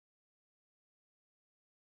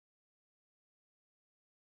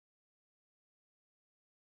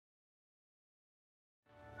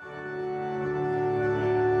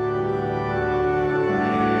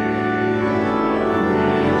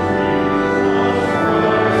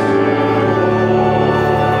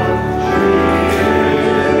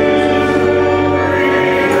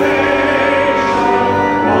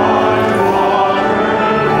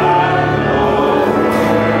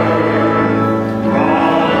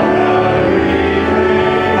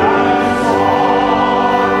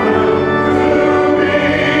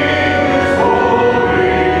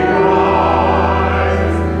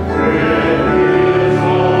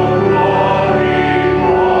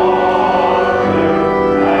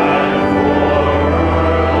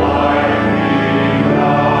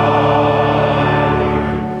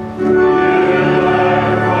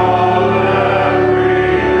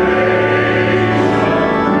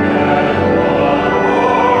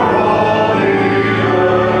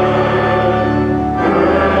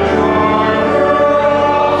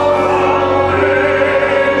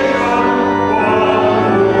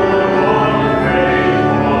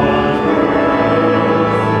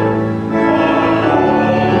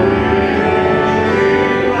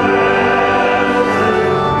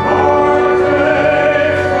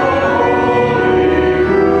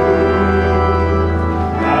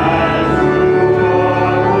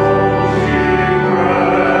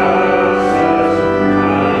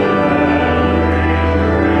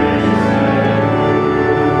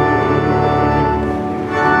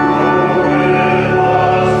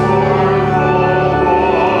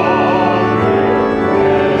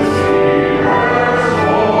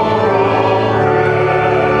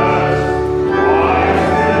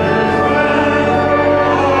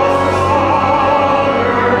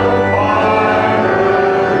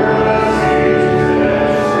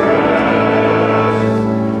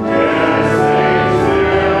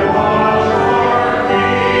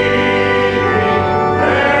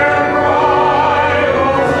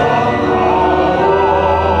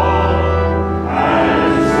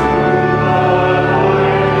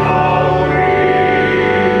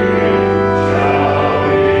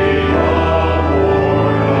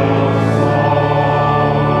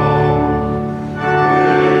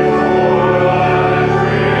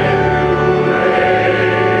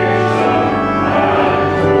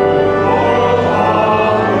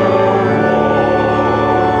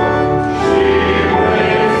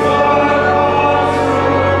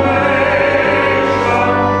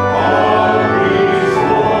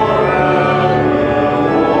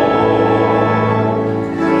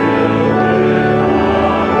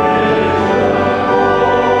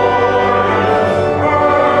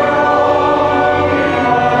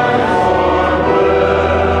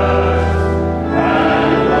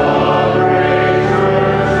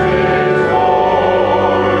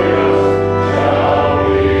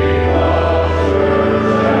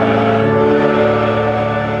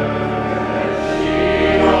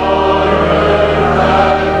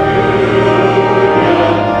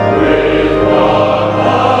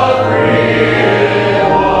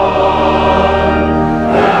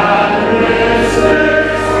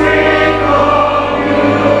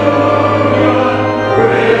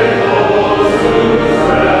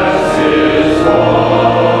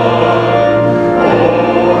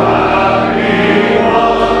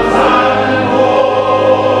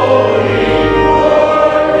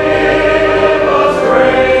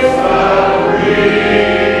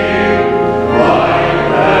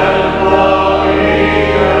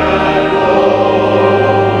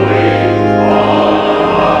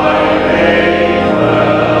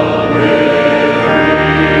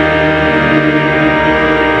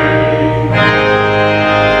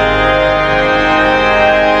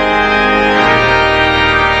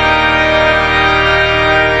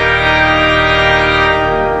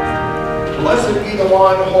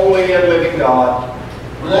holy and living God.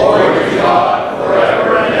 Glory to God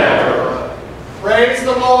forever and ever. Praise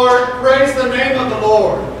the Lord. Praise the name of the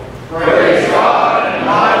Lord. Praise God and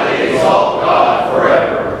highly exalt God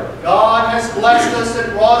forever. God has blessed us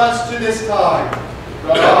and brought us to this time.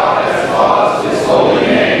 God has caused His holy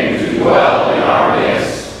name to dwell in our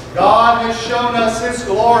midst. God has shown us His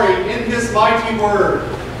glory in His mighty word.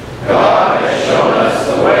 God has shown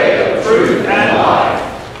us the way of truth and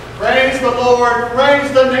life. Praise the Lord.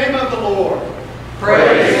 Praise the name of the Lord.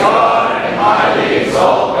 Praise God and highly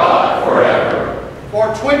exalt God forever.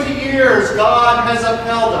 For 20 years, God has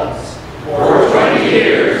upheld us. For 20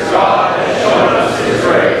 years, God has shown us His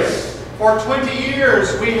grace. For 20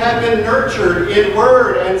 years, we have been nurtured in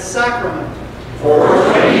word and sacrament. For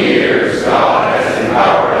 20 years, God has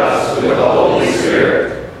empowered us with the Holy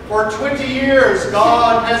Spirit. For 20 years,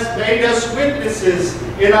 God has made us witnesses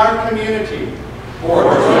in our community. For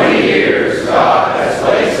 20 years, God has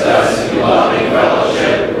placed us in loving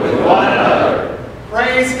fellowship with one another.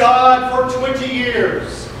 Praise God for 20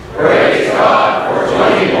 years. Praise God for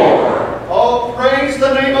 20 more. Oh, praise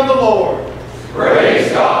the name of the Lord.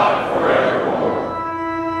 Praise God forevermore.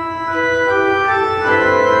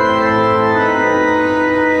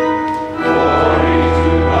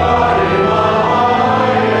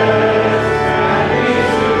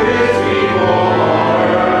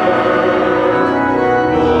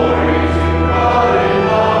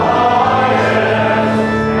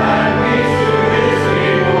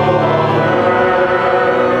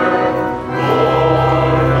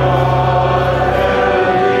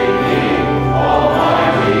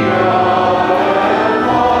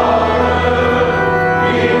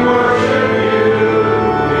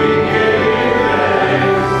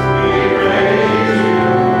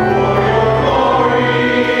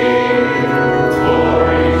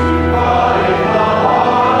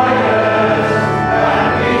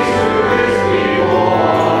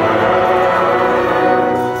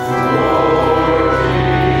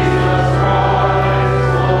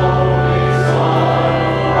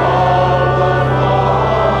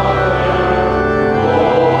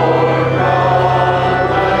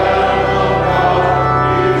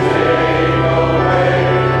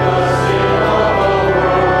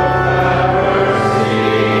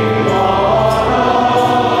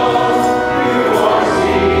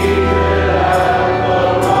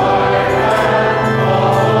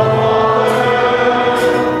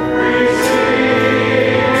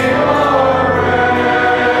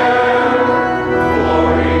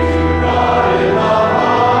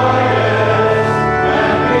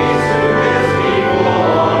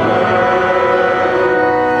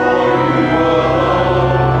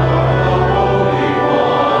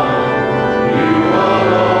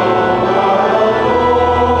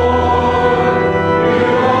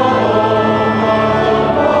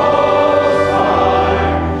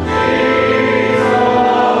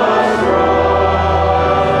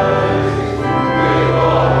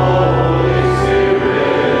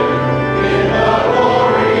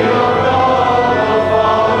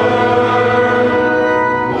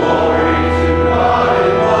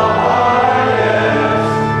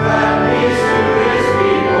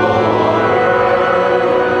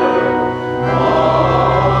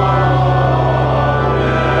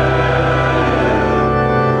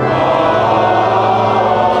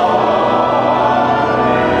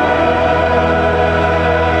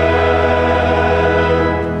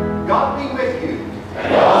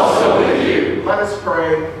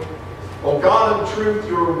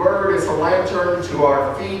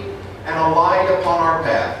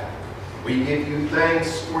 We give you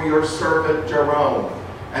thanks for your servant Jerome,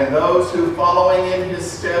 and those who, following in his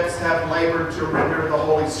steps, have labored to render the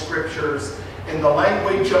Holy Scriptures in the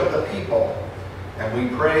language of the people. And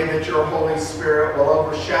we pray that your Holy Spirit will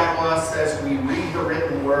overshadow us as we read the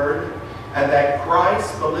written word, and that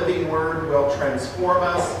Christ, the living word, will transform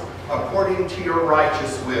us according to your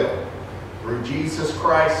righteous will. Through Jesus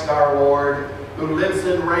Christ our Lord, who lives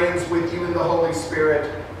and reigns with you in the Holy Spirit,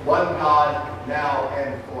 one God, now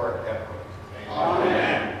and forever.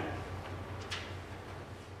 Amen.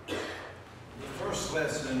 The first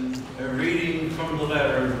lesson, a reading from the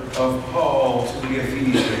letter of Paul to the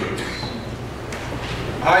Ephesians.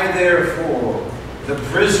 I, therefore, the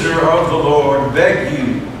prisoner of the Lord, beg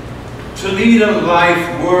you to lead a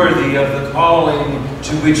life worthy of the calling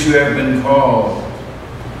to which you have been called,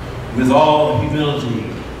 with all humility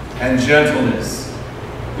and gentleness,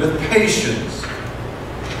 with patience,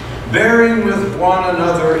 bearing with one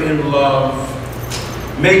another in love,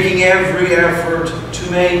 making every effort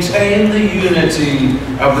to maintain the unity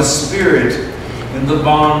of the Spirit in the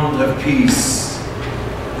bond of peace.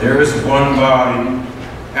 There is one body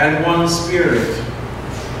and one Spirit,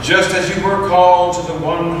 just as you were called to the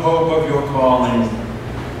one hope of your calling,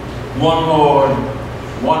 one Lord,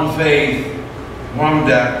 one faith, one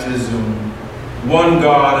baptism, one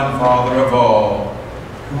God and Father of all,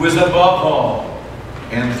 who is above all,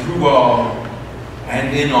 and through all,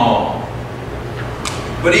 and in all.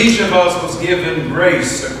 But each of us was given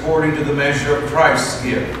grace according to the measure of Christ's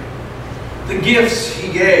gift. The gifts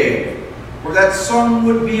he gave were that some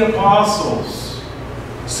would be apostles,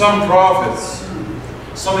 some prophets,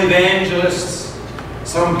 some evangelists,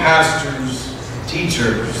 some pastors,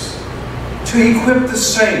 teachers, to equip the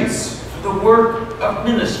saints for the work of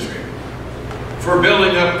ministry, for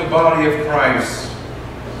building up the body of Christ,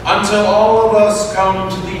 until all of us come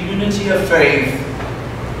to the unity of faith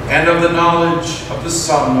and of the knowledge of the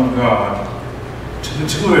Son of God, to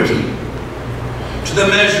maturity, to the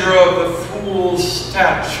measure of the full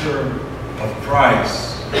stature of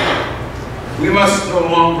Christ. We must no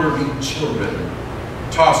longer be children,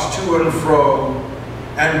 tossed to and fro,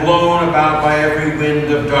 and blown about by every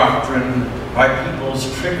wind of doctrine, by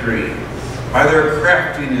people's trickery, by their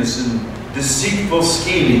craftiness and deceitful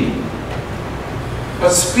scheming, but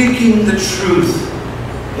speaking the truth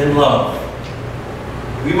in love.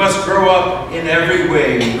 We must grow up in every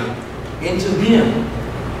way into Him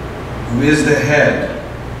who is the head,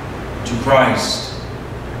 to Christ,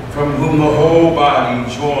 from whom the whole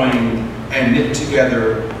body, joined and knit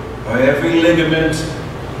together by every ligament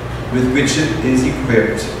with which it is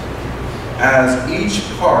equipped, as each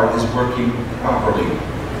part is working properly,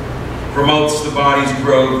 promotes the body's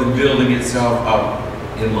growth and building itself up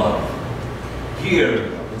in love.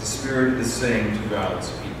 Hear what the Spirit is saying to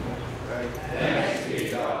God's people. Thanks be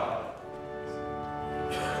to God.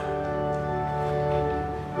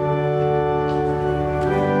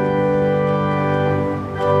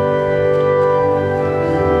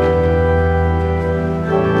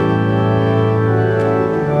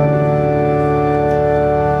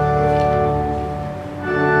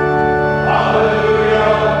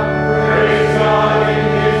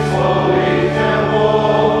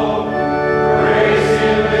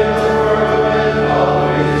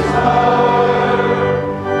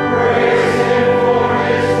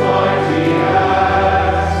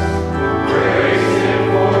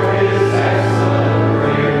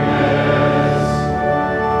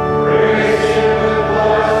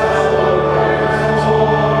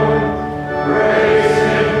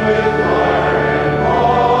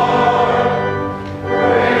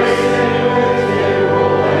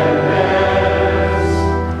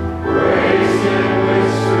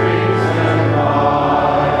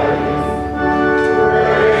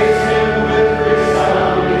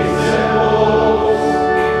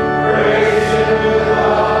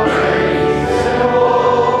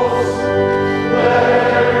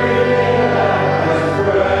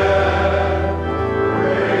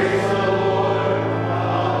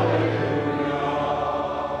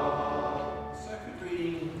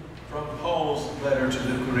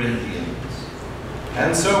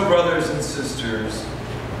 And so, brothers and sisters,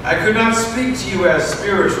 I could not speak to you as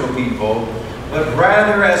spiritual people, but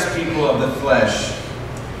rather as people of the flesh,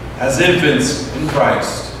 as infants in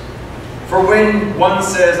Christ. For when one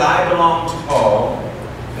says, I belong to Paul,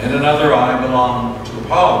 and another, I belong to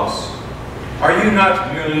Apollos, are you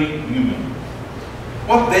not merely human?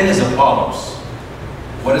 What then is Apollos?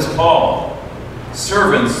 What is Paul?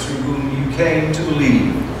 Servants through whom you came to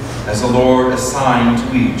believe, as the Lord assigned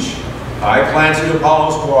to each. I planted,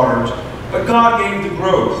 Apollos watered, but God gave the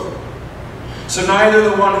growth. So neither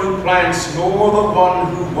the one who plants nor the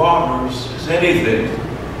one who waters is anything,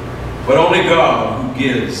 but only God who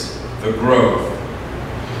gives the growth.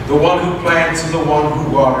 The one who plants and the one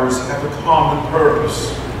who waters have a common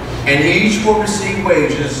purpose, and each will receive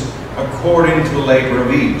wages according to the labor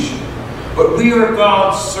of each. But we are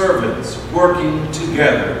God's servants working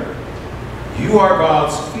together. You are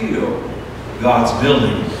God's field, God's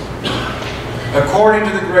building. According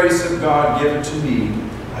to the grace of God given to me,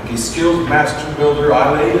 like a skilled master builder,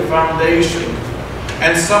 I laid a foundation,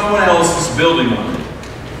 and someone else is building on it.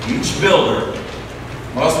 Each builder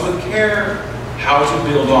must with care how to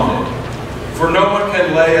build on it. For no one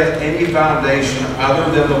can lay any foundation other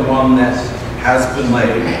than the one that has been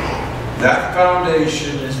laid. That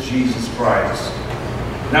foundation is Jesus Christ.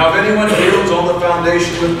 Now if anyone builds on the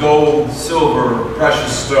foundation with gold, silver,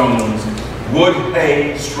 precious stones, wood,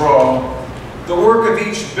 hay, straw, the work of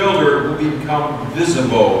each builder will become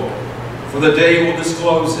visible, for the day will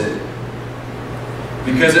disclose it,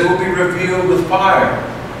 because it will be revealed with fire,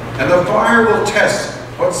 and the fire will test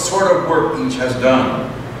what sort of work each has done.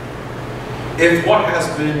 If what has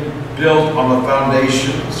been built on the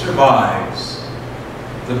foundation survives,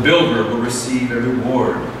 the builder will receive a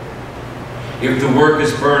reward. If the work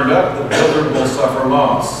is burned up, the builder will suffer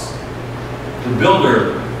loss. The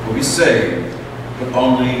builder will be saved, but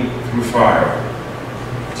only through fire.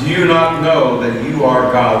 Do you not know that you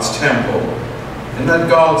are God's temple, and that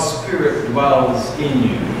God's Spirit dwells in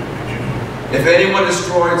you? If anyone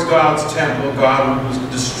destroys God's temple, God will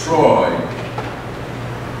destroy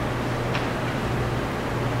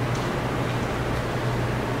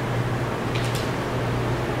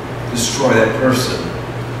that person.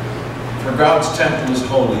 For God's temple is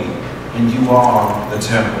holy, and you are the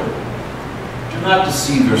temple. Do not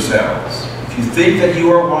deceive yourselves. If you think that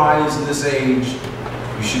you are wise in this age,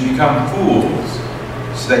 you should become fools,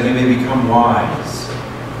 so that you may become wise.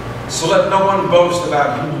 So let no one boast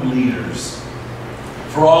about human leaders.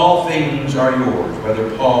 For all things are yours,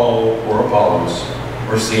 whether Paul or Apollos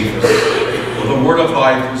or Cephas, or the word of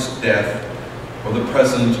life is death, or the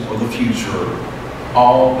present or the future.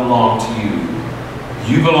 All belong to you.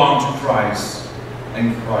 You belong to Christ,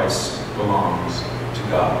 and Christ belongs to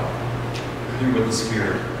God. Hear what the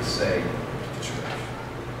Spirit is saying to the church.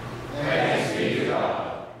 Thanks be to God.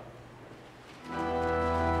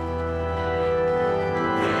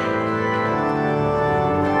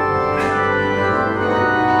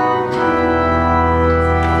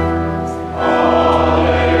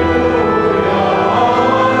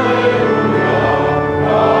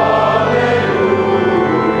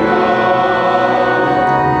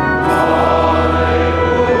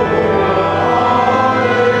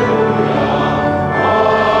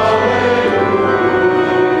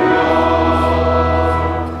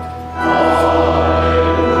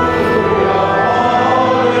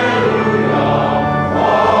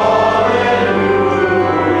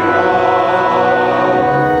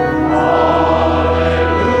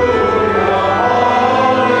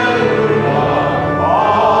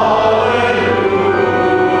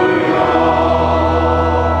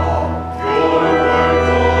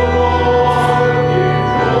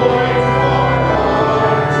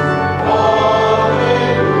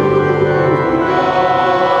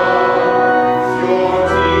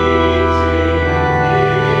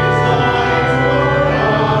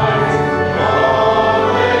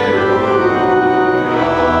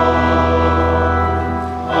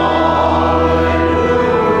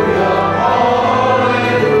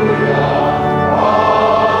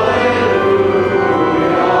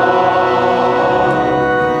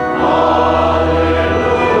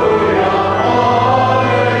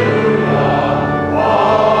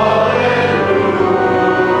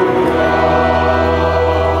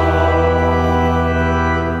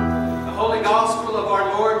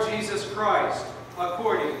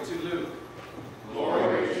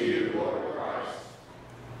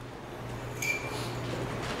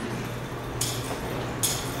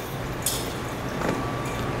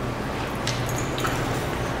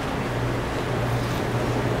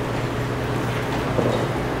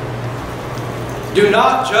 Do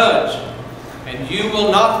not judge, and you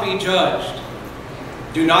will not be judged.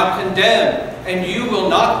 Do not condemn, and you will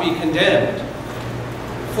not be condemned.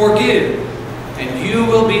 Forgive, and you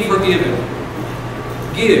will be forgiven.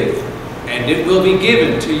 Give, and it will be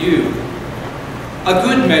given to you. A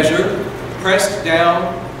good measure, pressed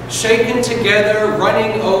down, shaken together,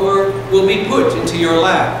 running over, will be put into your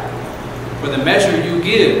lap. For the measure you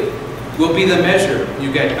give will be the measure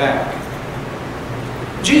you get back.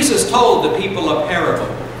 Jesus told the people a parable.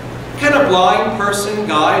 Can a blind person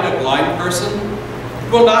guide a blind person?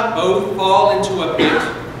 Will not both fall into a pit?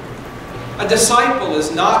 A disciple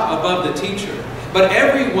is not above the teacher, but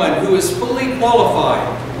everyone who is fully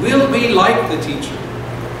qualified will be like the teacher.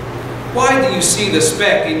 Why do you see the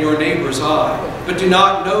speck in your neighbor's eye, but do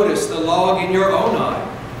not notice the log in your own eye?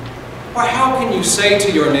 Or how can you say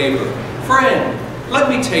to your neighbor, "Friend,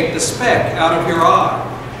 let me take the speck out of your eye,"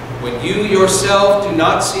 when you yourself do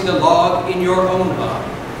not see the log in your own eye?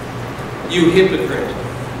 You hypocrite!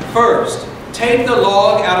 First, take the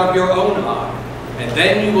log out of your own eye, and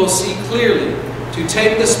then you will see clearly to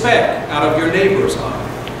take the speck out of your neighbor's eye.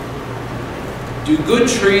 Do good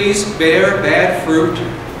trees bear bad fruit?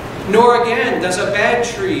 Nor again does a bad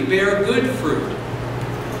tree bear good fruit.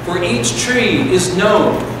 For each tree is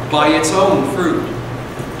known by its own fruit.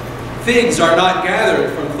 Figs are not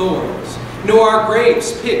gathered from thorns, nor are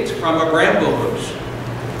grapes picked from a bramble bush.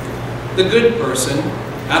 The good person,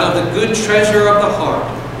 out of the good treasure of the heart,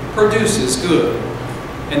 produces good,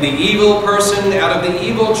 and the evil person, out of the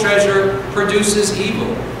evil treasure, produces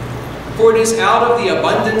evil. For it is out of the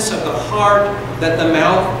abundance of the heart that the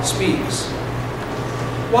mouth speaks.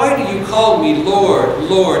 Why do you call me Lord,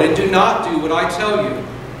 Lord, and do not do what I tell you?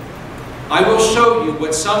 I will show you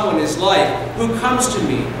what someone is like who comes to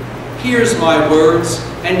me, hears my words,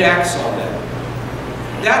 and acts on them.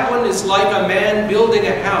 That one is like a man building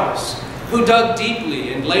a house, who dug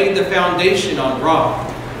deeply and laid the foundation on rock.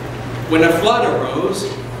 When a flood arose,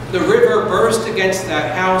 the river burst against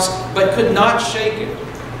that house, but could not shake it,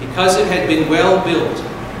 because it had been well built.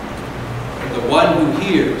 The one who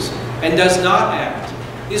hears and does not act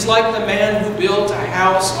is like the man who built a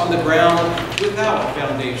house on the ground without a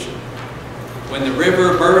foundation. When the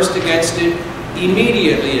river burst against it,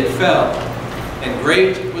 immediately it fell, and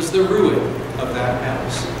great was the ruin of that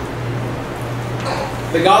house.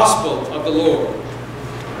 The Gospel of the Lord.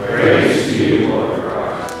 Praise to you, Lord Christ.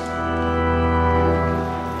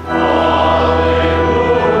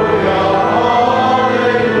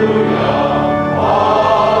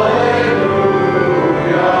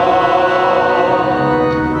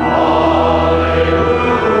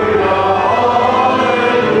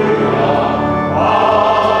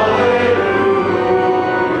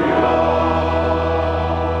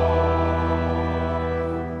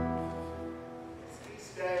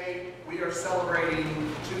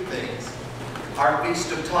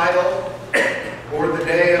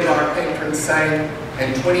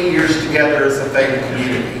 And 20 years together as a faith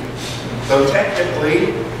community. Though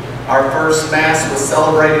technically, our first Mass was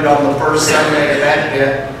celebrated on the first Sunday of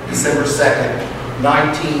Advent, December 2nd,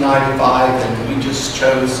 1995, and we just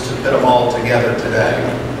chose to put them all together today.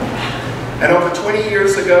 And over 20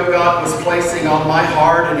 years ago, God was placing on my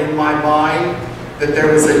heart and in my mind that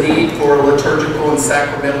there was a need for a liturgical and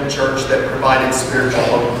sacramental church that provided spiritual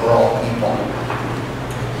hope for all people.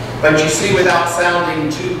 But you see, without sounding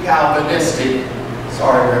too Calvinistic,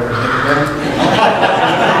 sorry, Reverend Hickman,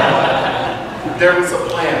 there was a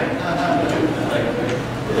plan.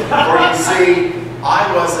 For you see,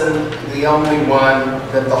 I wasn't the only one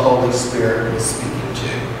that the Holy Spirit was speaking to.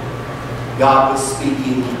 God was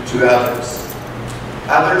speaking to others.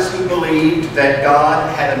 Others who believed that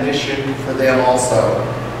God had a mission for them also.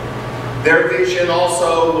 Their vision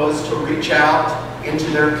also was to reach out into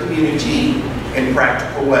their community in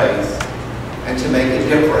practical ways and to make a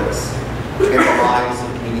difference in the lives of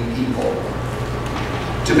many people.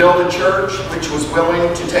 To build a church which was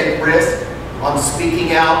willing to take risk on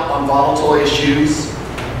speaking out on volatile issues,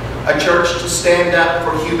 a church to stand up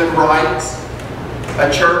for human rights, a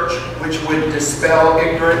church which would dispel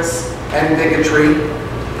ignorance and bigotry,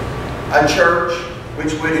 a church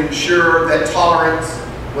which would ensure that tolerance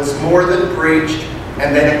was more than preached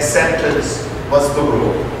and that acceptance was the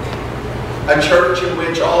rule. A church in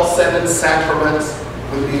which all 7 sacraments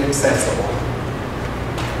would be accessible.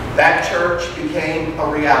 That church became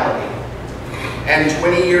a reality. And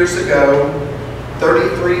 20 years ago,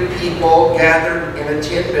 33 people gathered in a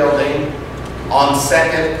tent building on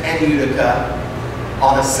 2nd and Utica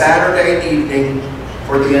on a Saturday evening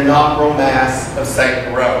for the inaugural Mass of St.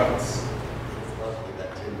 Jerome's. Lovely,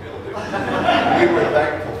 that tent building. We were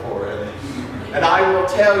thankful for it. And I will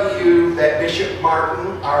tell you that Bishop Martin,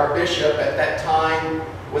 our bishop at that time,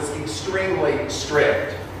 was extremely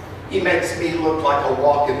strict. He makes me look like a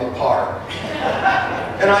walk in the park.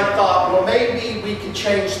 And I thought, well, maybe we could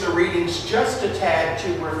change the readings just a tad to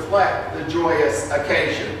reflect the joyous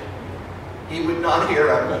occasion. He would not hear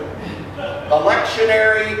of it. The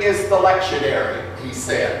lectionary is the lectionary, he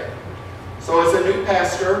said. So as a new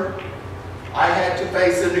pastor, I had to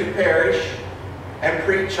face a new parish and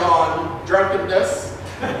preach on drunkenness,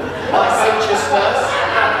 licentiousness,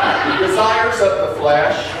 desires of the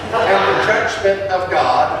flesh, and the judgment of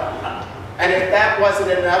God. And if that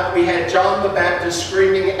wasn't enough, we had John the Baptist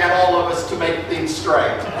screaming at all of us to make things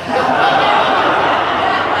straight.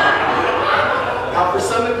 Now, for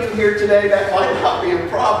some of you here today, that might not be a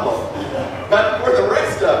problem. But for the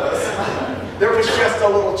rest of us, there was just a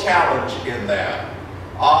little challenge in that.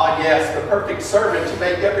 Ah, yes, the perfect sermon to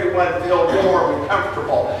make everyone feel warm and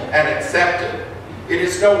comfortable and accepted. It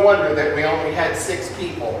is no wonder that we only had 6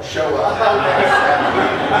 people show up.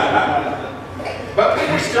 But we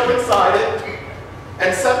were still excited.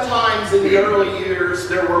 And sometimes in the early years,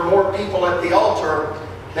 there were more people at the altar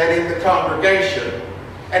than in the congregation.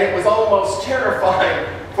 And it was almost terrifying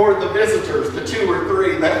for the visitors, the 2 or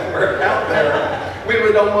 3 that were out there. We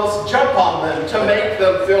would almost jump on them to make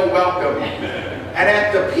them feel welcome. And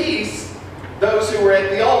at the peace, those who were at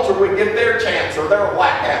the altar would get their chance or their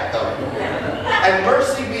whack at them. And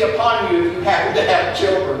mercy be upon you if you happen to have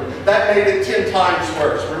children. That made it 10 times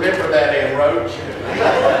worse. Remember that, Ann Roach?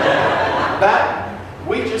 But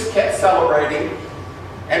we just kept celebrating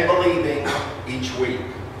and believing each week.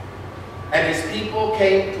 And as people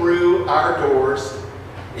came through our doors,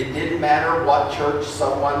 it didn't matter what church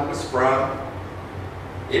someone was from.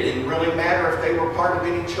 It didn't really matter if they were part of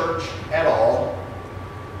any church at all.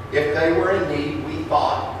 If they were in need, we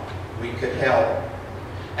thought we could help.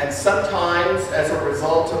 And sometimes, as a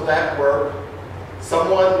result of that work,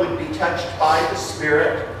 someone would be touched by the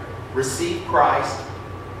Spirit, receive Christ,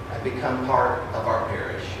 and become part of our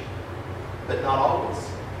parish. But not always.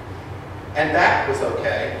 And that was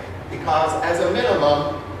okay, because as a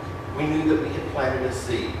minimum, we knew that we had planted a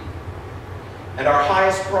seed. And our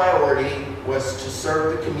highest priority was to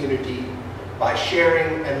serve the community by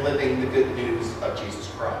sharing and living the good news of Jesus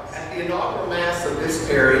Christ. At the inaugural Mass of this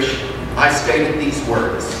parish, I stated these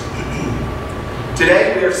words.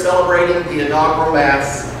 Today we are celebrating the inaugural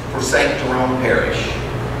Mass for St. Jerome Parish.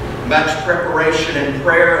 Much preparation and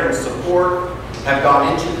prayer and support have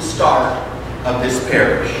gone into the start of this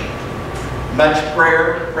parish. Much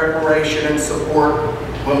prayer, preparation, and support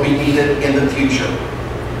will be needed in the future.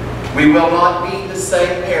 We will not be the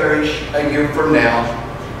same parish a year from now.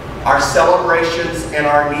 Our celebrations and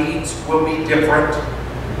our needs will be different,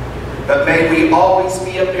 but may we always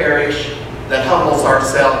be a parish that humbles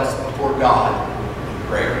ourselves before God in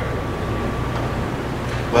prayer.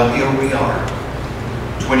 Well, here we are,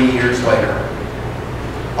 20 years later.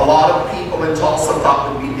 A lot of people in Tulsa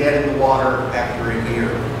thought we'd be dead in the water after a year.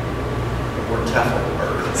 But we're tough little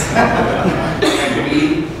birds. And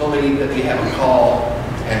we believe that we have a call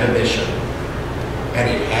and a mission. And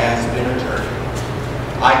it has been a journey.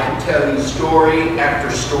 I can tell you story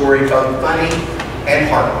after story, both funny and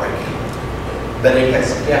heartbreaking. But it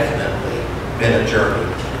has definitely been a journey.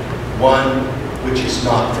 One which is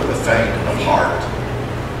not for the faint of heart.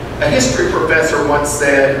 A history professor once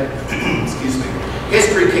said, excuse me,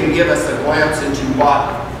 history can give us a glimpse into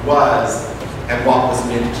what was and what was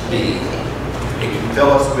meant to be. It can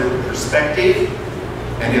fill us with perspective,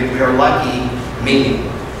 and if we are lucky, meaning.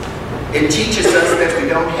 It teaches us that we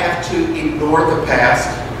don't have to ignore the past,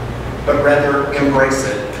 but rather embrace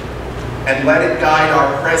it, and let it guide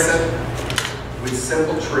our present with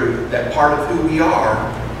simple truth that part of who we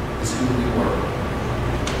are is who we were.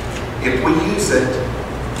 If we use it,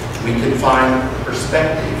 we can find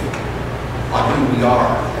perspective on who we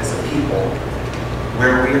are as a people,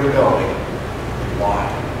 where we are going,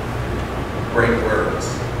 why. Great words.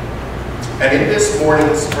 And in this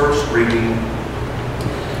morning's first reading,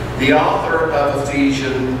 the author of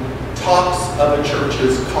Ephesians talks of a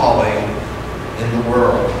church's calling in the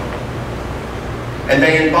world. And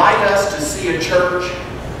they invite us to see a church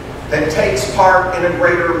that takes part in a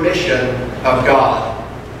greater mission of God.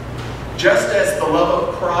 Just as the love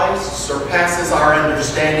of Christ surpasses our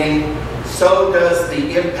understanding, so does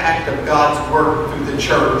the impact of God's work through the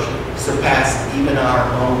church surpass even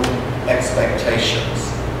our own expectations.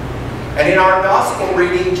 And in our gospel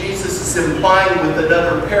reading, Jesus is implying with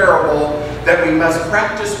another parable that we must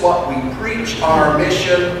practice what we preach on our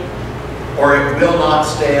mission, or it will not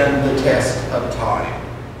stand the test of time.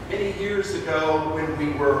 Many years ago, when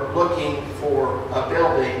we were looking for a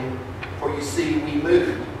building, for you see, we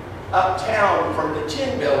moved uptown from the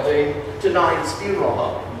Tin Building to Nine's Funeral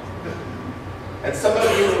Home. And some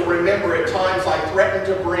of you will remember at times I threatened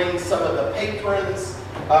to bring some of the patrons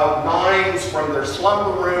of Nine's from their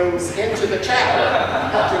slumber rooms into the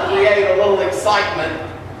chapel to create a little excitement,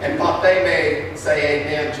 and thought they may say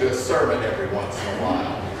amen to a sermon every once in a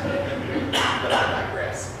while. But I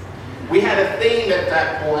digress. We had a theme at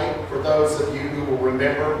that point, for those of you who will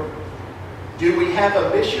remember. Do we have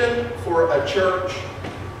a mission for a church,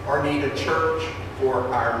 or need a church for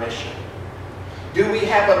our mission? Do we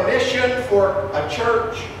have a mission for a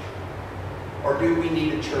church, or do we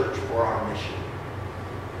need a church for our mission?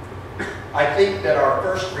 I think that our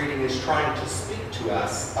first reading is trying to speak to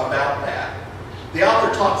us about that. The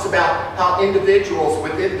author talks about how individuals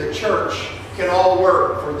within the church can all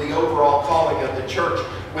work for the overall calling of the church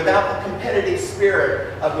without the competitive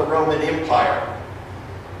spirit of the Roman Empire.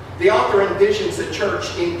 The author envisions a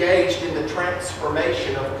church engaged in the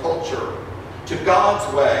transformation of culture to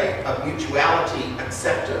God's way of mutuality,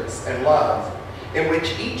 acceptance, and love, in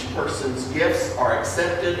which each person's gifts are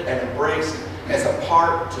accepted and embraced as a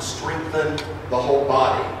part to strengthen the whole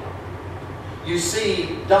body. You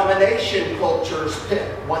see, domination cultures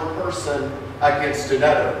pit one person against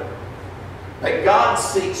another. But God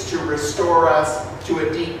seeks to restore us to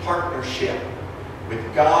a deep partnership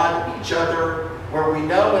with God, each other, where we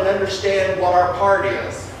know and understand what our part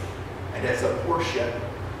is, and as a portion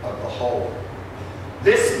of the whole.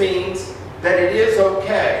 This means that it is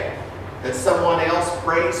okay that someone else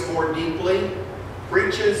prays more deeply,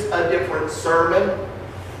 preaches a different sermon,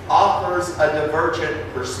 offers a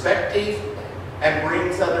divergent perspective, and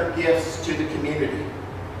brings other gifts to the community.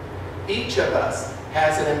 Each of us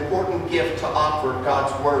has an important gift to offer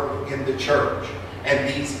God's work in the church, and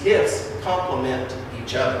these gifts complement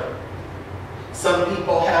each other. Some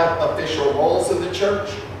people have official roles in the church,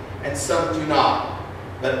 and some do not,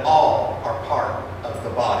 but all are part of the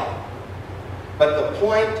body. But the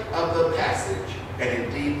point of the passage, and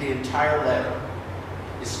indeed the entire letter,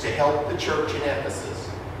 is to help the church in Ephesus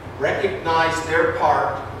recognize their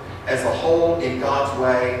part as a whole in God's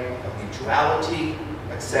way of mutuality,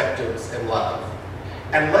 acceptance, and love.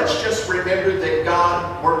 And let's just remember that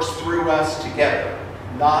God works through us together,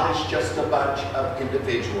 not as just a bunch of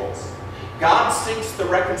individuals. God seeks the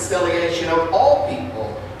reconciliation of all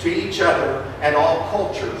people to each other and all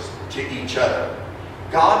cultures to each other.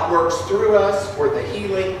 God works through us for the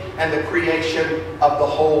healing and the creation of the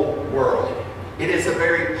whole world. It is a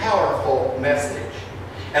very powerful message.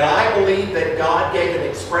 And I believe that God gave an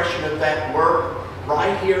expression of that work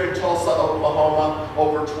right here in Tulsa, Oklahoma,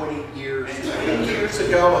 over 20 years. And 20 years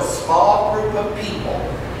ago, a small group of people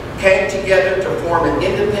came together to form an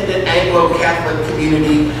independent Anglo-Catholic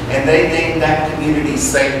community, and they named that community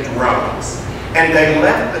St. Jerome's. And they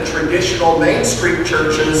left the traditional Main Street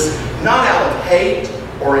churches not out of hate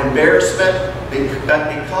or embarrassment, but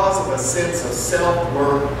because of a sense of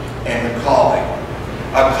self-worth and a calling.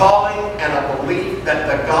 A calling and a belief that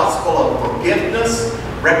the gospel of forgiveness,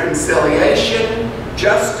 reconciliation,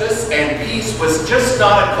 justice, and peace was just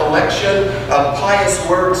not a collection of pious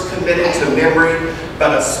words committed to memory,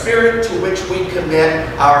 but a spirit to which we commit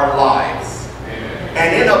our lives.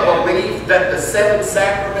 And in a belief that the seven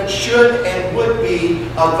sacraments should and would be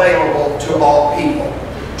available to all people,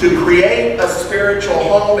 to create a spiritual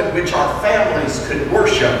home in which our families could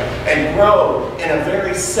worship and grow in a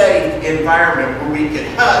very safe environment where we could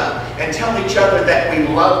hug and tell each other that we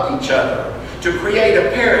loved each other, to create a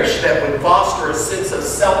parish that would foster a sense of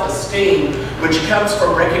self-esteem which comes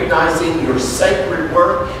from recognizing your sacred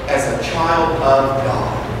worth as a child of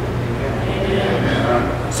God.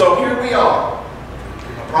 Amen. So here we are,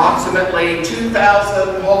 approximately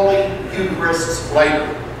 2,000 Holy Eucharists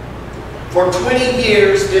later. For 20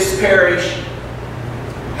 years, this parish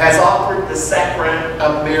has offered the sacrament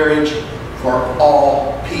of marriage for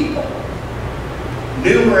all people.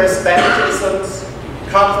 Numerous baptisms,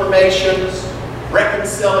 confirmations,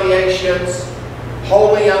 reconciliations,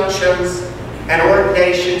 holy unctions, and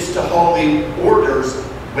ordinations to holy orders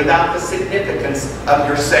without the significance of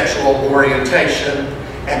your sexual orientation,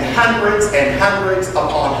 and hundreds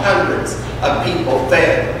upon hundreds of people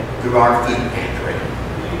fed through our food pantry.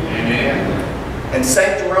 Amen. And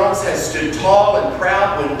St. Jerome's has stood tall and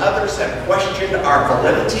proud when others have questioned our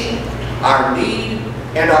validity, our need,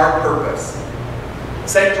 and our purpose.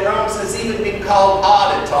 St. Jerome's has even been called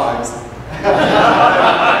odd at times.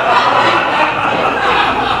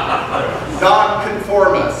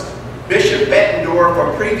 Nonconformist. Bishop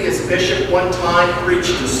Bettendorf, a previous bishop, one time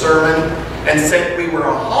preached a sermon and said we were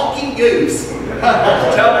a honking goose,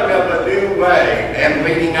 telling of a new way and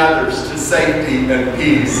leading others to safety and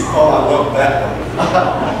peace. Oh, I love that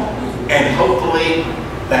one. And hopefully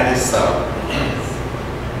that is so.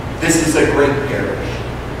 This is a great parish,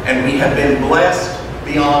 and we have been blessed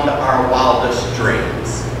beyond our wildest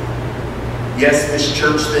dreams. Yes, this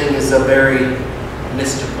church thing is a very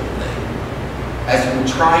mystical thing. As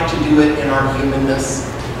we try to do it in our humanness,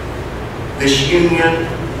 this union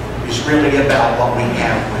is really about what we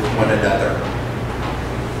have with one another.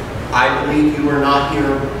 I believe you are not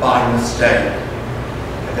here by mistake,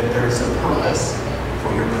 and that there is a purpose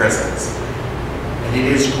for your presence. And it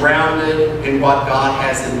is grounded in what God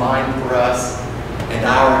has in mind for us and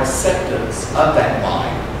our acceptance of that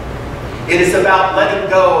mind. It is about letting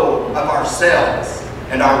go of ourselves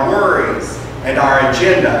and our worries and our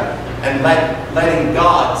agenda and letting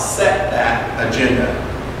God set that agenda.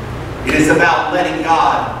 It is about letting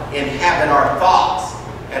God inhabit our thoughts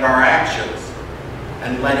and our actions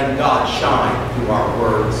and letting God shine through our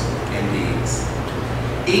words and deeds.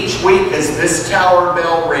 Each week as this tower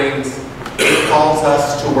bell rings, it calls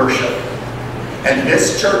us to worship. And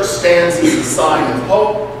this church stands as a sign of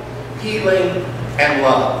hope, healing, and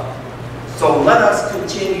love. So let us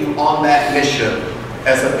continue on that mission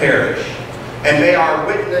as a parish. And may our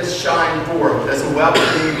witness shine forth as a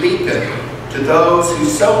welcoming beacon to those who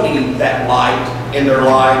so need that light in their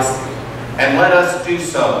lives. And let us do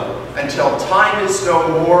so until time is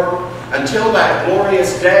no more, until that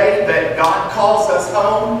glorious day that God calls us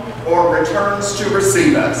home or returns to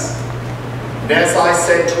receive us. And as I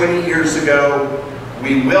said 20 years ago,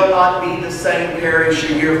 we will not be the same parish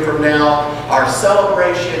a year from now. Our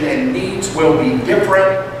celebration and needs will be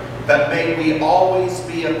different, but may we always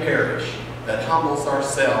be a parish that humbles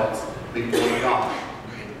ourselves before God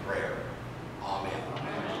in prayer. Amen.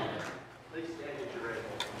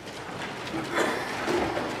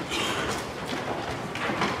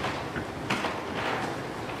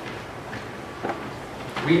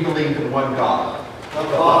 We believe in one God, the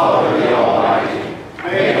Father, the Almighty,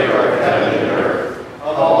 maker of heaven and earth,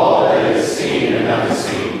 of all that is seen and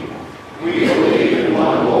unseen. We believe in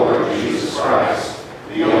one Lord Jesus Christ,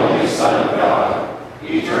 the only Son of God,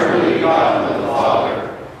 eternally begotten of the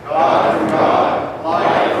Father, God from God,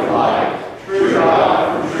 light from light, true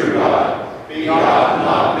God from true God, begotten,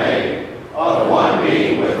 not made, of one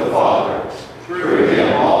being with the Father. Through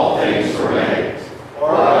him all things were made.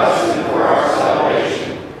 For us and for our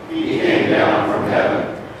salvation, he came down from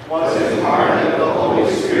heaven, was incarnate of the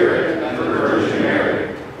Holy Spirit and the Virgin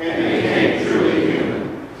Mary, and became truly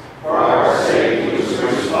human. For our sake he was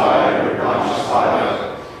crucified under Pontius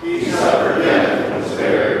Pilate. He suffered death and was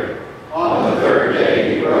buried. On the third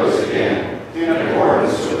day he rose again, in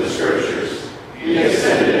accordance with the Scriptures. He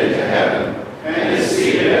ascended into heaven, and is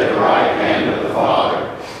seated at the right hand of the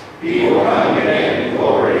Father. He will come again in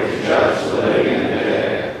glory to judge the living and the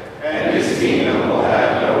dead, and his kingdom will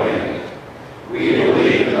have no end. We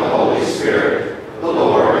believe in the Holy Spirit, the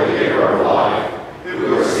Lord, the giver of life,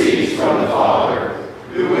 who proceeds from the Father,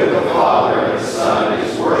 who with the Father and the Son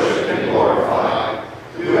is worshipped and glorified,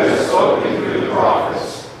 who has spoken through the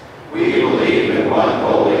prophets. We believe in one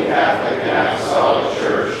holy Catholic and Apostolic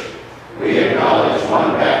Church. We acknowledge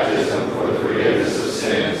one baptism for the forgiveness of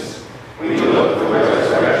sins. We look for the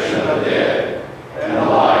resurrection of the dead and the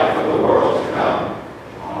life of the world to come.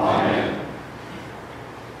 Amen.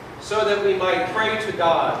 So that we might pray to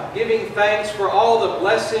God, giving thanks for all the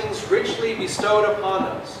blessings richly bestowed upon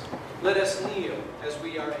us, let us kneel as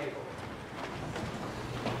we are able.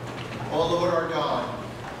 O Lord our God,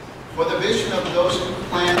 for the vision of those who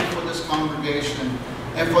planned for this congregation,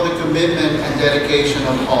 and for the commitment and dedication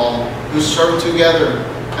of all who served together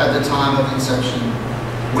at the time of inception,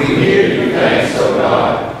 we give you thanks, O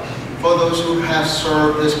God. For those who have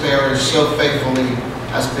served this parish so faithfully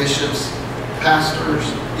as bishops, pastors,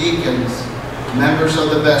 deacons, members of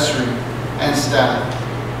the vestry, and staff,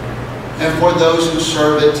 and for those who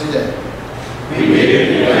serve it today. We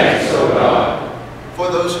give you thanks, O God. For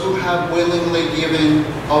those who have willingly given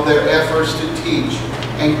of their efforts to teach,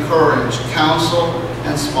 encourage, counsel,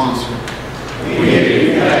 and sponsor. We give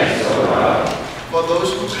you thanks, O God. For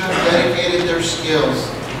those who have dedicated their skills,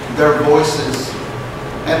 their voices,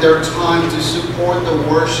 and their time to support the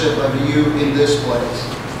worship of you in this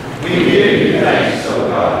place. We give you thanks, O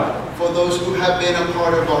God. For those who have been a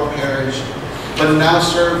part of our parish, but now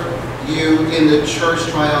serve you in the church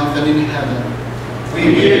triumphant in heaven.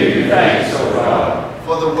 We give you thanks, O God.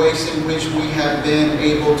 For the ways in which we have been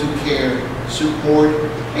able to care, support,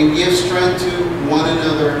 and give strength to one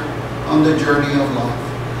another on the journey of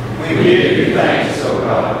life. We give you thanks, O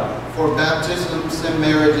God. For baptisms and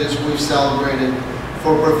marriages we've celebrated,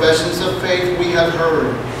 for professions of faith we have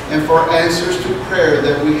heard, and for answers to prayer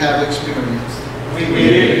that we have experienced. We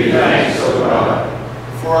give you thanks, O God.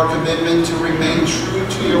 For our commitment to remain true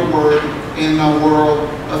to your word in a world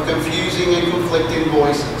of confusing and conflicting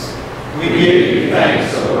voices. We give you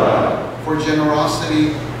thanks, O God. For generosity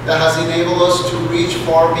that has enabled us to reach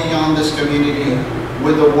far beyond this community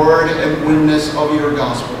with the word and witness of your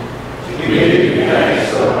gospel. We give you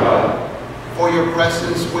thanks, O God. For your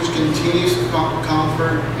presence which continues to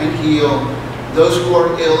comfort and heal those who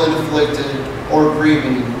are ill and afflicted or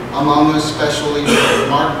grieving, among us especially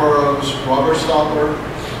Mark Burrows, Robert Stopper,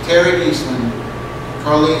 Terry Giesland,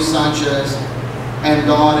 Carlene Sanchez, and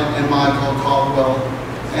Don and Michael Caldwell,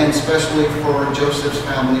 and especially for Joseph's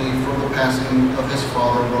family for the passing of his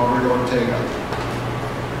father, Robert Ortega.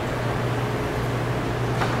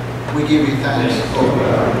 We give you thanks, O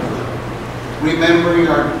God. Remembering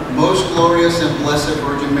our most glorious and blessed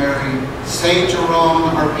Virgin Mary, Saint Jerome,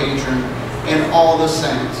 our patron, and all the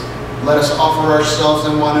saints, let us offer ourselves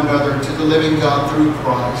and one another to the living God through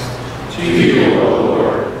Christ. To you, O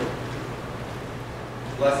Lord.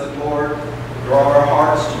 Blessed Lord, draw our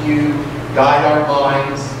hearts to you, guide our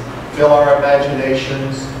minds, fill our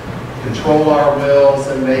imaginations, control our wills,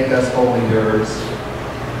 and make us wholly yours.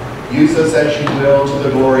 Use us as you will to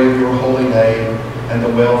the glory of your holy name and the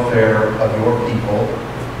welfare of your people.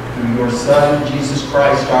 Through your Son, Jesus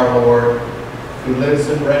Christ our Lord, who lives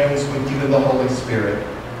and reigns with you in the Holy Spirit,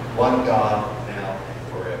 one God, now and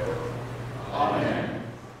forever. Amen.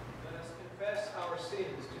 Let us confess our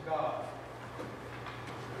sins to God.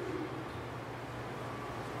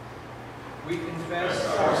 We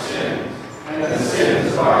confess Our sins and the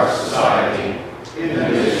sins of our society in the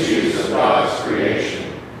misuse of God's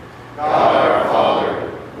creation. God our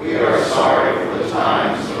Father, we are sorry for the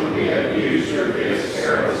times when we have used your gifts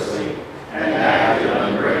carelessly and acted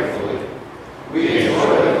ungratefully. We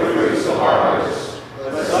enjoy the fruits of harvest,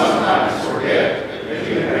 but sometimes forget that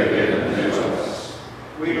you have given them to us.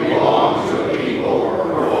 We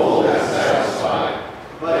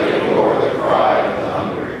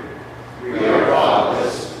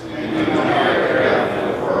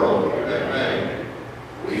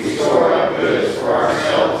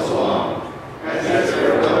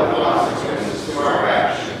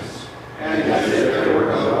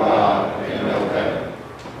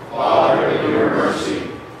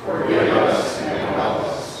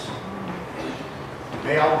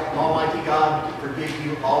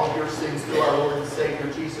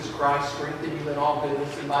strengthen you in all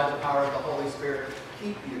goodness, and by the power of the Holy Spirit,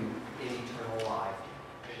 keep you in eternal life.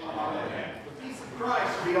 Amen. The peace of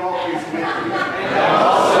Christ be always with you. And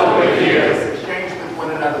also with you. Let's exchange with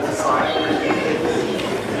one another the sign.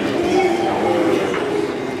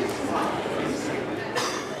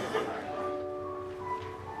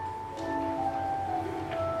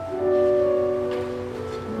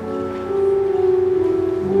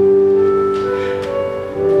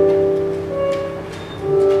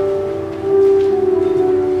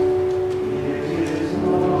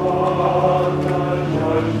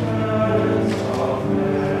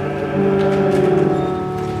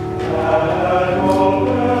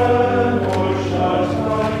 Open, or shut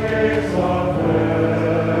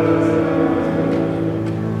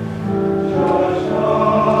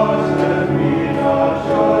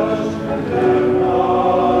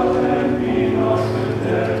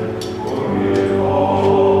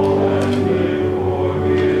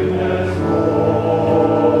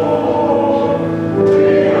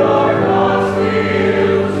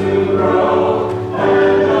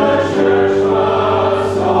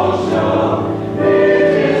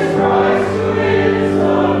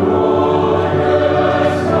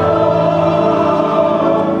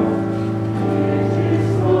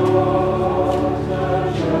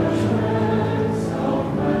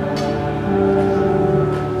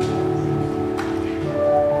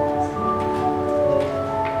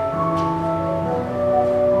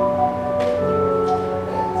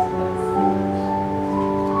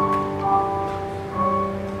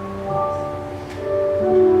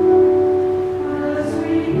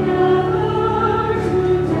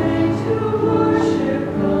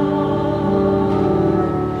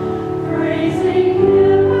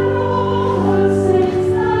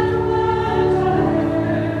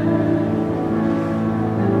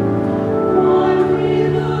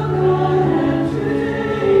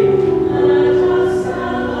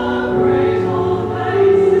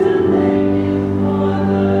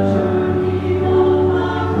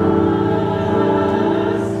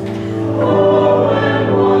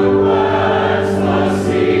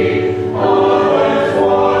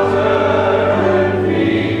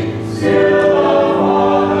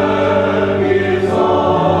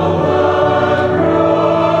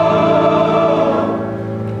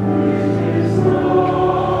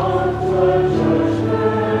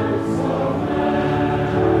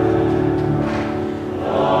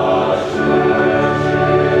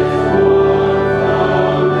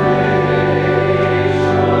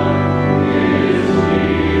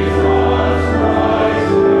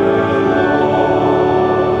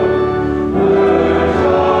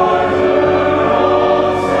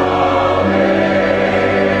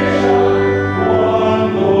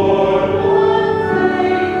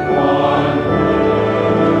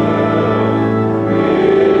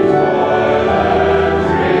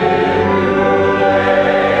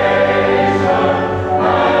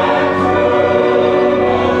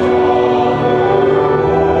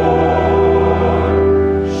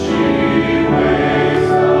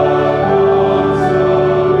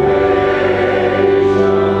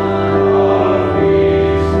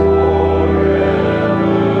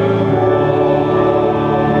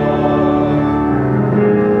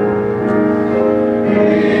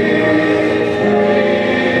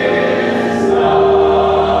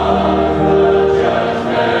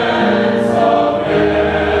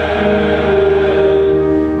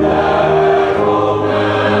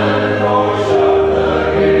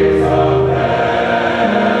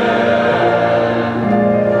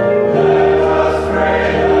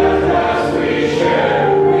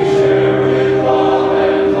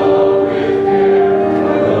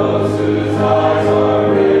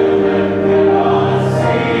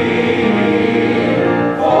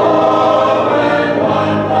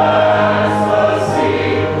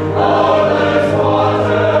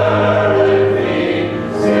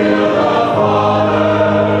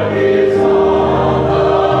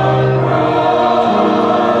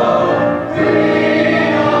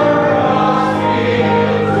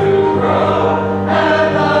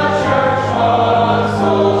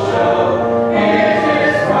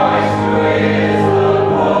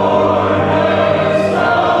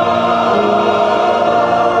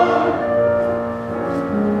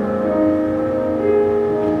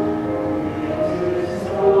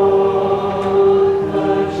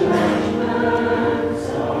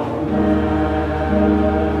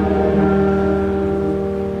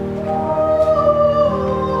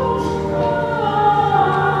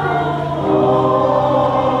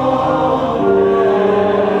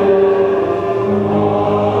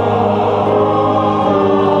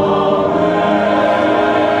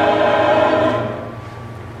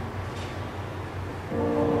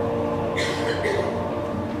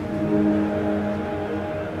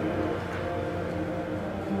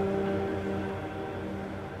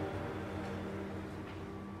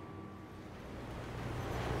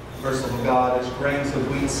Merciful God, as grains of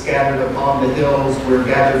wheat scattered upon the hills, we're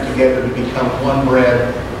gathered together to become one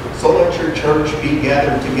bread. So let your church be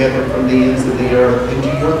gathered together from the ends of the earth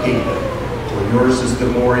into your kingdom. For yours is the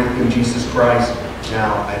glory through Jesus Christ,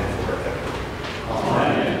 now and forever.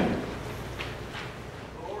 Amen.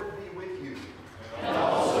 The Lord be with you. And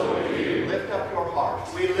also with you. Lift up your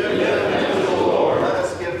hearts. We lift Lift to the Lord. Let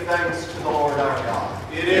us give thanks to the Lord our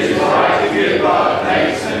God. It It is is right to give God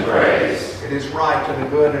thanks and praise. It is right and a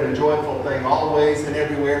good and a joyful thing, always and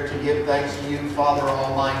everywhere, to give thanks to you, Father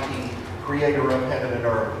Almighty, Creator of heaven and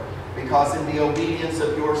earth. Because in the obedience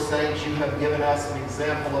of your saints you have given us an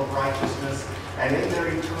example of righteousness, and in their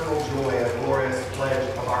eternal joy a glorious pledge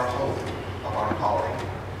of our hope, of our calling.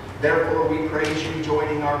 Therefore we praise you,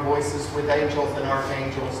 joining our voices with angels and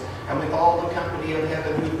archangels, and with all the company of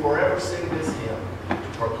heaven who forever sing this hymn to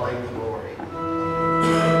proclaim the glory.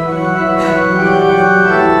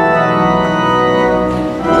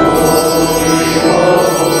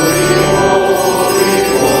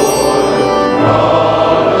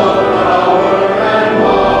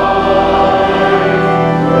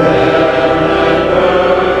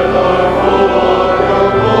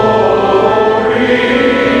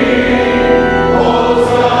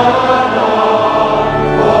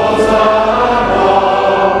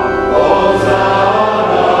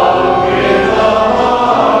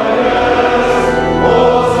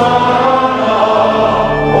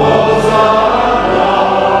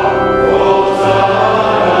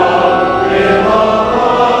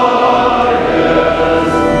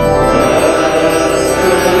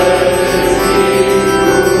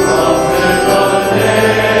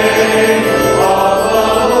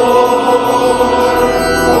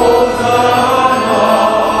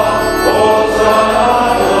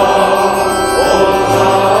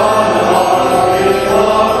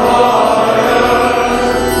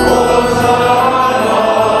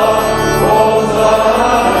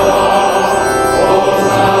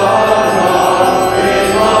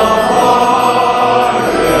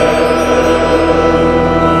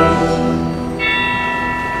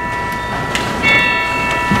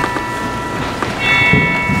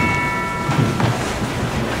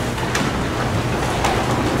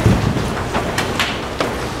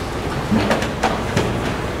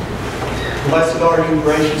 Blessed are you,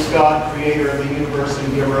 gracious God, creator of the universe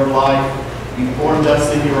and giver of life. You formed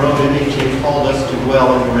us in your own image and called us to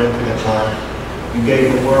dwell in your infinite love. You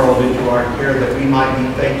gave the world into our care that we might be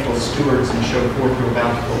faithful stewards and show forth your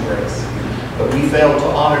bountiful grace. But we failed to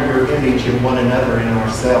honor your image in one another and in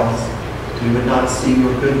ourselves. We would not see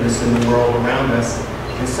your goodness in the world around us,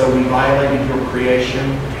 and so we violated your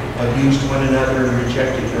creation, abused one another, and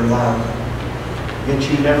rejected your love. Yet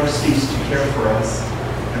you never ceased to care for us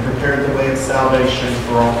and prepared the way of salvation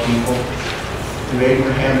for all people. Through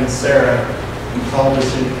Abraham and Sarah, you called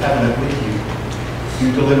us into covenant with you.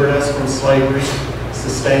 You delivered us from slavery,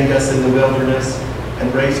 sustained us in the wilderness,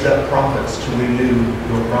 and raised up prophets to renew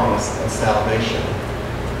your promise of salvation.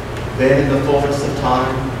 Then in the fullness of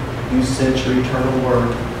time, you sent your eternal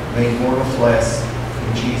word, made mortal flesh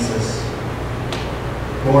in Jesus.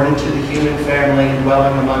 Born into the human family and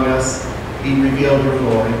dwelling among us, he revealed your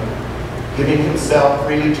glory. Giving himself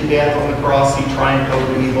freely to death on the cross, he triumphed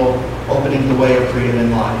over evil, opening the way of freedom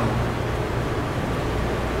and life.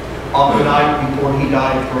 On the night before he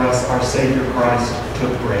died for us, our Savior Christ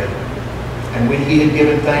took bread. And when he had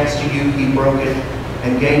given thanks to you, he broke it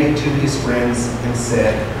and gave it to his friends and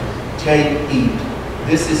said, "Take, eat.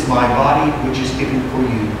 This is my body, which is given for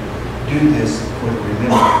you. Do this for the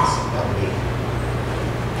remembrance of me."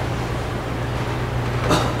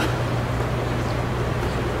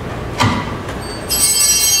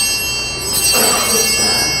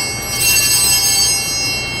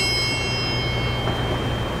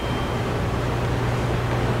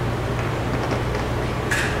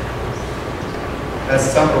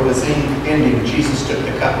 As supper was ending, Jesus took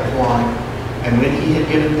the cup of wine, and when he had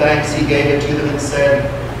given thanks, he gave it to them and said,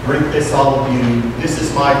 "Drink this, all of you. This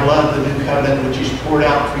is my blood, the new covenant, which is poured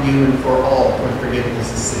out for you and for all for forgiveness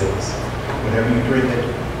of sins. Whenever you drink it,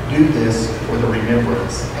 do this for the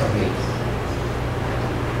remembrance of me."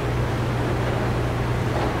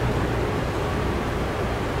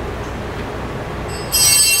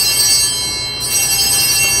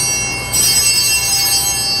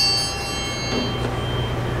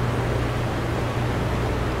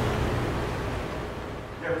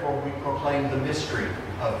 Therefore, we proclaim the mystery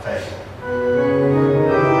of faith.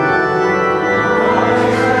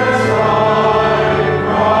 Righteousness,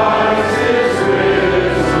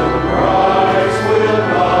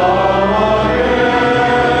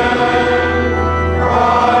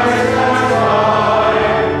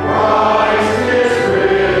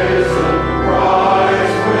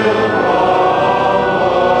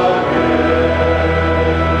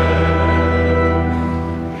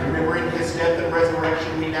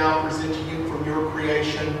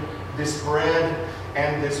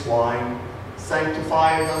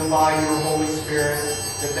 by your Holy Spirit,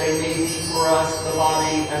 that they may be for us the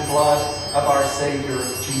body and blood of our Savior,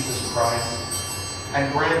 Jesus Christ.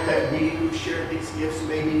 And grant that we who share these gifts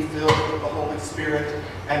may be filled with the Holy Spirit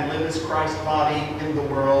and live as Christ's body in the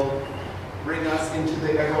world. Bring us into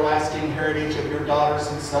the everlasting heritage of your daughters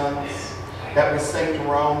and sons, that with St.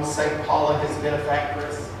 Jerome, St. Paula, his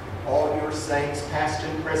benefactress, all your saints, past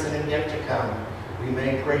and present and yet to come, we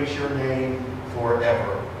may praise your name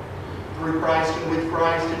forever. Through Christ and with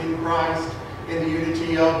Christ and in Christ, in the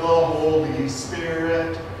unity of the Holy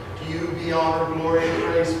Spirit, to you be honor, glory, and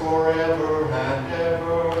praise forever and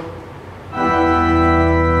ever.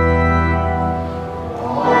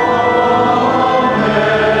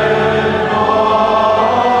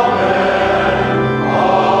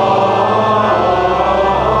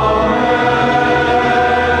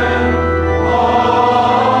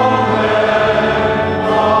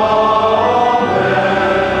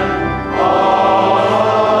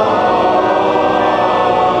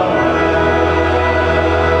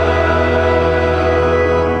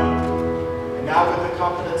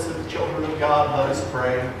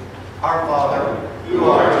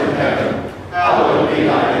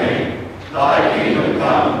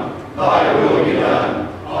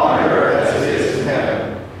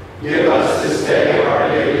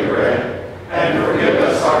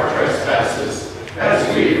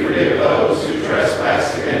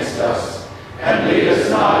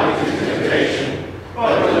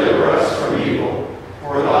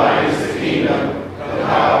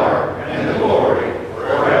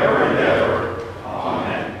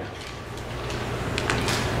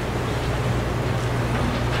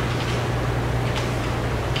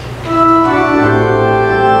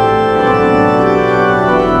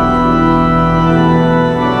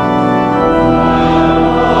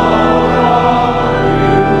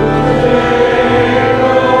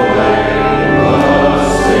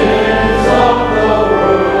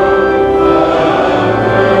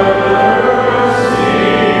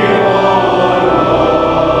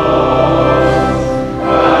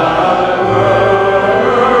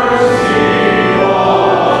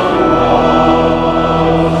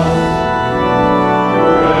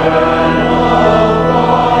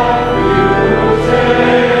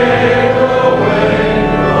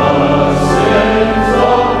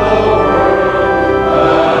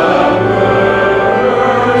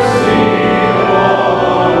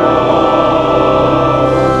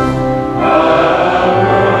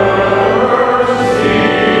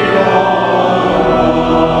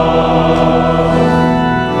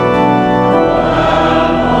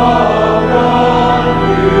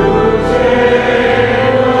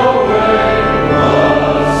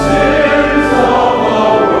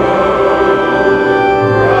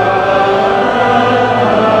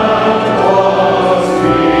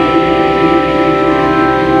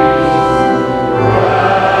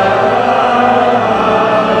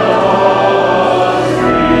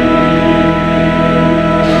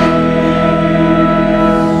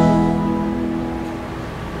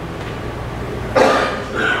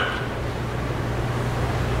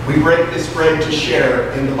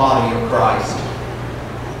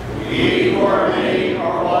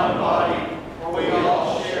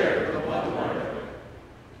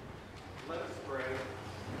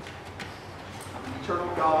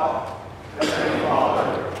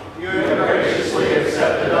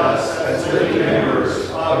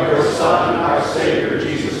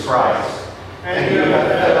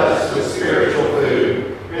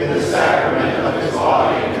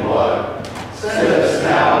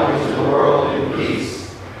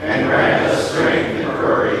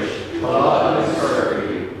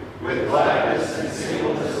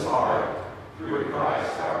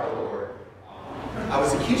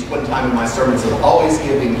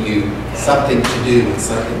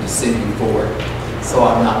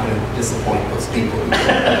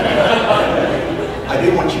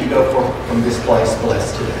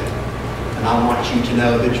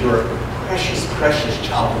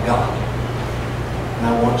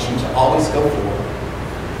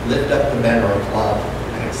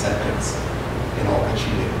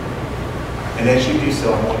 And as you do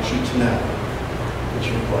so, I want you to know that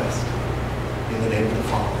you're blessed. In the name of the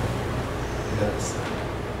Father, and of the Son,